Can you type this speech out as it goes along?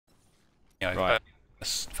Yeah, Right. I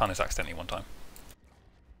found this accidentally one time.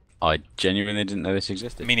 I genuinely didn't know this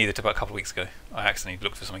existed. Me neither, till about a couple of weeks ago. I accidentally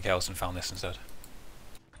looked for something else and found this instead.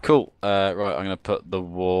 Cool. Right, I'm gonna put the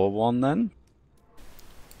war one then.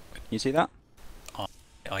 You see that? I,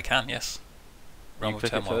 I can, yes. You Realm of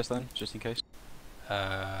click it Turmoil. first then, just in case.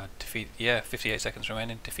 Defeat. Yeah, 58 seconds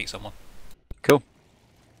remaining. Defeat someone. Cool.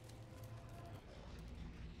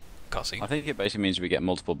 Cutscene. I think it basically means we get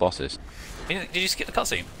multiple bosses. Did you skip the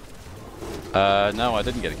cutscene? No, I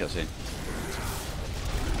didn't get a cutscene.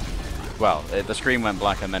 Well, the screen went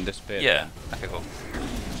black and then disappeared. Yeah. Okay, cool.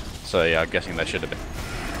 So yeah, I'm guessing there should have been.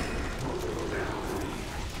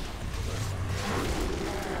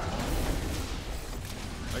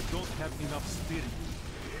 I don't have enough spirit.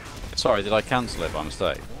 Sorry, did I cancel it by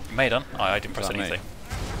mistake? You may done. I didn't press Is that me? anything.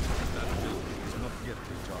 It's not yet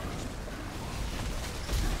recharged.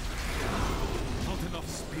 Not enough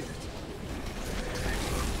spirit.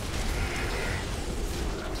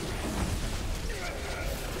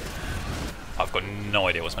 I've got no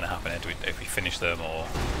idea what's going to happen if we finish them or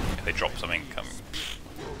if they drop something.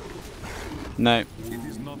 No. It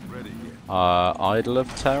is not ready yet. Idol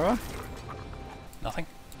of Terror? Nothing?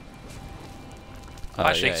 Uh,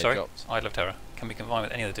 Actually, yeah, it sorry. dropped. Idol of Terror can be combined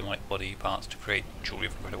with any other demonic body parts to create jewelry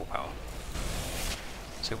of incredible power.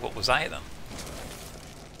 So what was that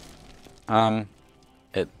then?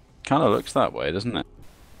 It kind of looks that way, doesn't it?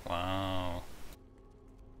 Wow.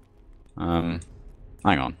 Hang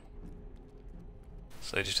on.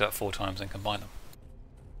 So just do that 4 times and combine them.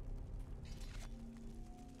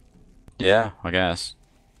 Yeah, I guess.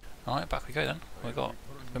 Alright, back we go then.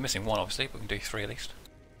 We're missing 1 obviously, but we can do 3 at least.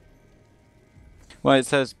 Well, it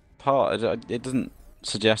says part. It doesn't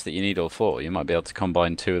suggest that you need all 4. You might be able to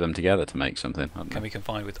combine 2 of them together to make something. I don't know. Can be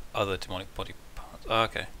combined with other demonic body parts. Oh,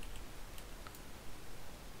 okay.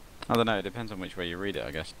 I don't know. It depends on which way you read it,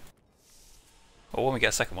 I guess. Or when we get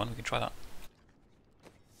a second one, we can try that.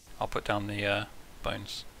 I'll put down the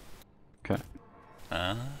bones. Okay.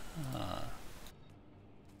 Ah.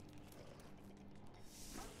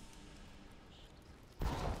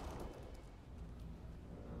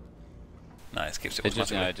 No, it skips it It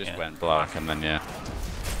just, automatically. it just went black and then yeah.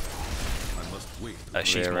 I must wait.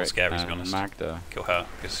 She's more Lyric scary to be and honest. Magda. Kill her,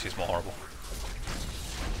 because she's more horrible.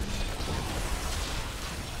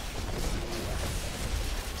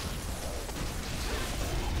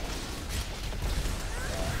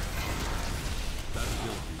 That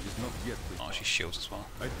ability is not yet Oh, recharged. she shields as well.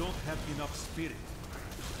 I don't have enough spirit.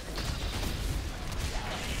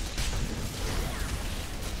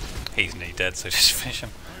 He's nearly dead, so just finish him.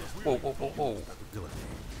 Whoa, whoa, whoa, whoa. Ability.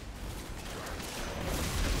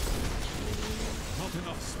 Not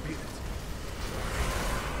enough spirit.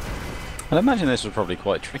 I'd imagine this was probably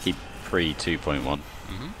quite tricky pre 2.1.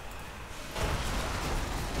 Mm-hmm.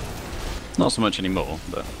 Not so much anymore,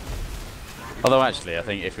 but. Although actually, I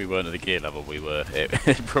think if we weren't at the gear level we were,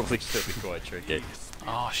 it'd probably still be quite tricky.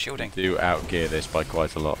 Ah, shielding. Do outgear this by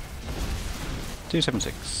quite a lot.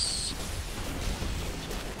 276.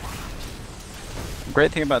 The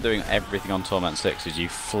great thing about doing everything on Torment 6 is you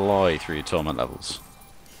fly through your Torment levels.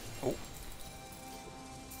 Oh.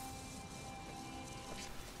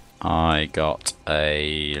 I got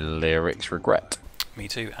a Lyric's Regret. Me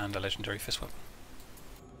too, and a legendary fist weapon.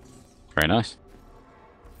 Very nice.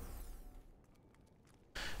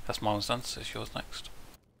 That's my one's done, so it's yours next.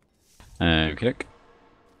 Okay.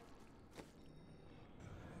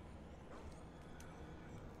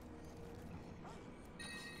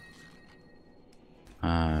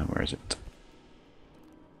 Where is it?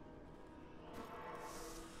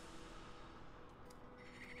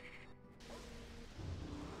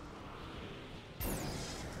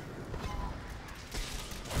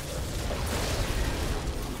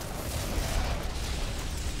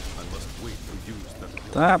 I must wait to use that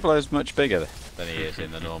ability. Diablo's much bigger than he is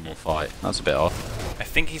in the normal fight. That's a bit odd. I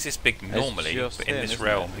think he's this big normally, just but in him, this isn't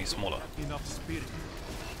realm it? he's smaller. Enough spirit.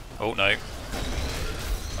 Oh no. I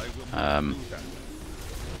will not do that.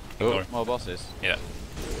 Ignore him. More bosses. Yeah,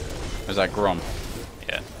 Is that Grom?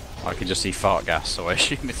 yeah. I can just see fart gas, so I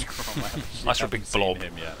assume it's Grom. Nice for a big blob.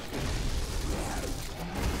 Him yet.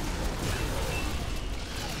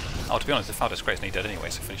 Oh, to be honest, the Foulest Great's nearly dead anyway,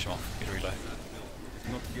 so finish him off. He's really low.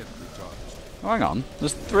 Not yet recharged. Oh, hang on,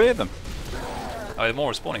 there's 3 of them. Oh, the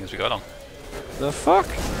more are spawning as we go along. The fuck?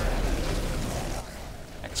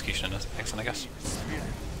 Execution and excellent, I guess.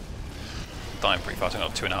 Dying pretty fast. I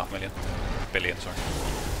got 2.5 million. Billion, sorry.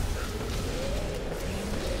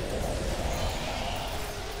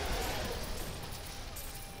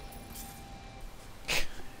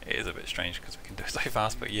 It is a bit strange because we can do it so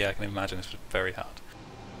fast, but yeah, I can imagine this was very hard.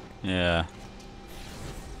 Yeah.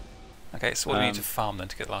 Okay. Okay, so what do we need to farm then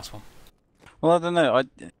to get the last one? Well, I don't know.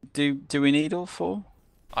 Do we need all 4?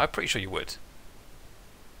 I'm pretty sure you would.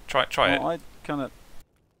 Try it. Well, I kind of.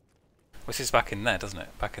 Well, this is back in there, doesn't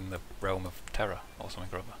it? Back in the realm of terror or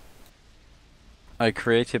something or other. I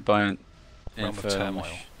created by an Realm of infernal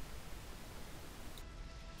turmoil,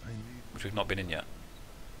 I need which we've not been in yet.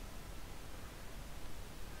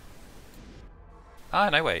 Ah,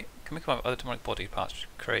 no, wait. Can we come up with other demonic body parts to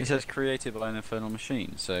create? It says created by an infernal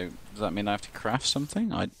machine. So does that mean I have to craft something?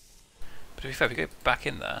 But to be fair, if we go back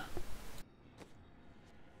in there.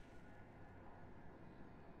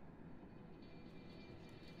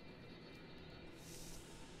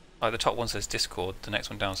 Like the top one says Discord, the next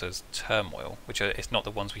one down says Turmoil, which it's not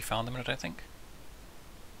the ones we found them in, I don't think.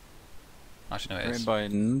 Actually, no, it is.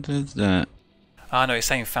 Does that? Ah, no, it's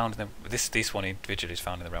saying found in the. This one individually is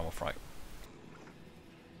found in the realm of fright.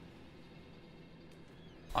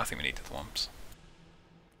 I think we need the other ones.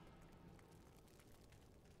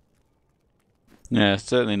 Yeah,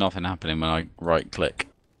 certainly nothing happening when I right click.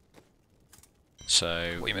 So What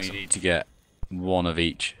are you we missing? need to get one of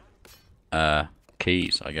each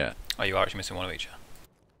keys. I get. Oh, you are actually missing one of each.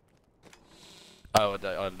 Oh,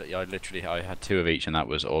 I literally I had 2 of each, and that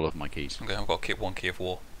was all of my keys. Okay, I've got one key of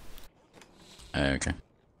war, Okay.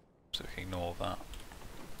 so we can ignore that.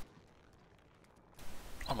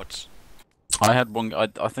 Onwards. I had one.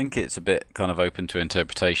 I think it's a bit kind of open to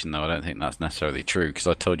interpretation, though. I don't think that's necessarily true because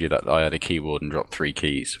I told you that I had a key warden drop 3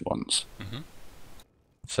 keys once.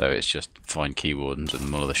 So it's just find key wardens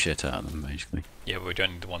and mull the shit out of them, basically. Yeah, but we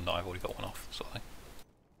don't need the one that I've already got one off, sort of thing.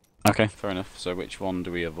 Okay, fair enough. So which one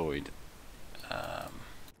do we avoid?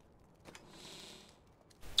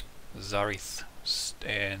 Zareth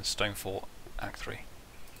in Stonefort, Act 3.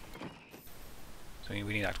 So we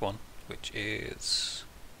need Act 1, which is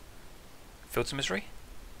Fields of Misery?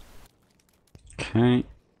 Okay.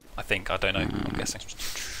 I think, I don't know, I'm guessing.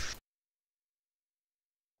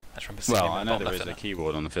 I just remember seeing Well, him I at the know bottom there is left a in it.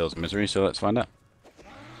 keyboard on the Fields of Misery, so let's find out.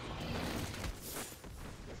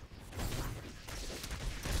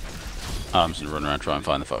 I'm just gonna run around and try and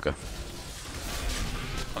find the fucker.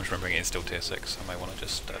 I'm just remembering it is still tier 6, I may want to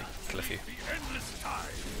just kill a few.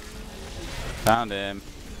 Found him.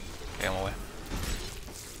 Okay, on my way.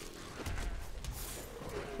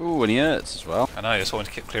 Ooh, and he hurts as well. I know, I just wanted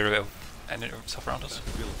to keep clear a bit of stuff around us.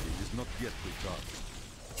 that ability is not yet recharged.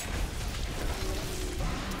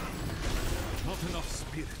 Not enough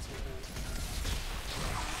spirit.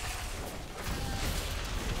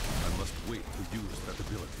 I must wait to use that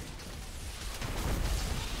ability.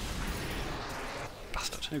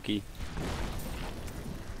 Bastard. Okay.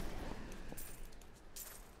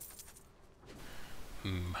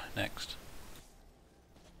 Next.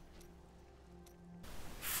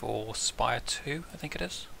 For Spire 2, I think it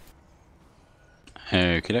is.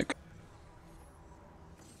 Okie doke.